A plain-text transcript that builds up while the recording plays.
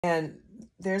And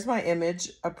there's my image,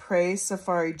 Apres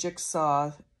Safari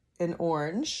Jigsaw in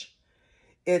orange.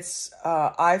 It's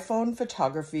iPhone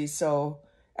photography, so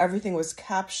everything was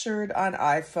captured on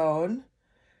iPhone,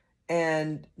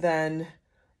 and then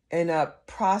in a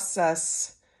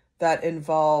process that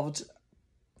involved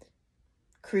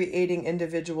creating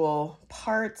individual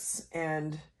parts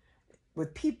and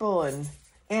with people and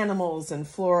animals and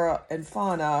flora and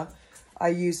fauna, I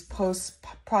used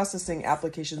post-processing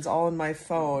applications all on my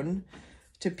phone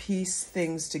to piece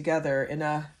things together in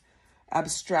a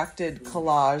abstracted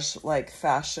collage-like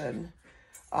fashion.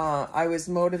 I was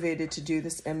motivated to do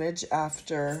this image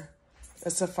after a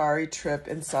safari trip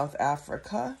in South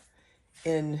Africa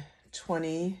in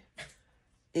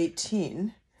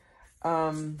 2018.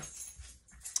 I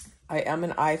am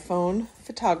an iPhone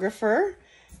photographer,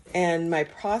 and my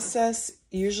process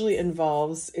usually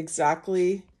involves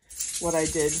exactly what I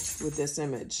did with this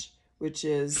image, which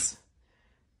is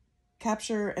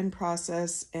capture and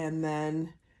process, and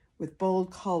then with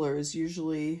bold colors,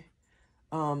 usually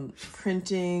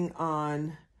printing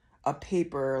on a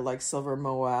paper like Silver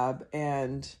Moab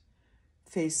and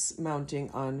face mounting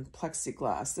on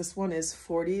plexiglass. This one is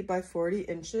 40 by 40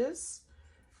 inches,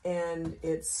 and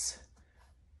it's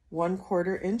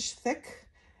 1/4 inch thick.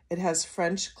 It has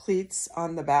French cleats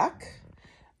on the back.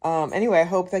 Anyway, I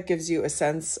hope that gives you a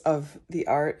sense of the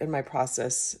art and my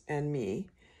process and me.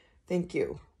 Thank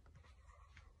you.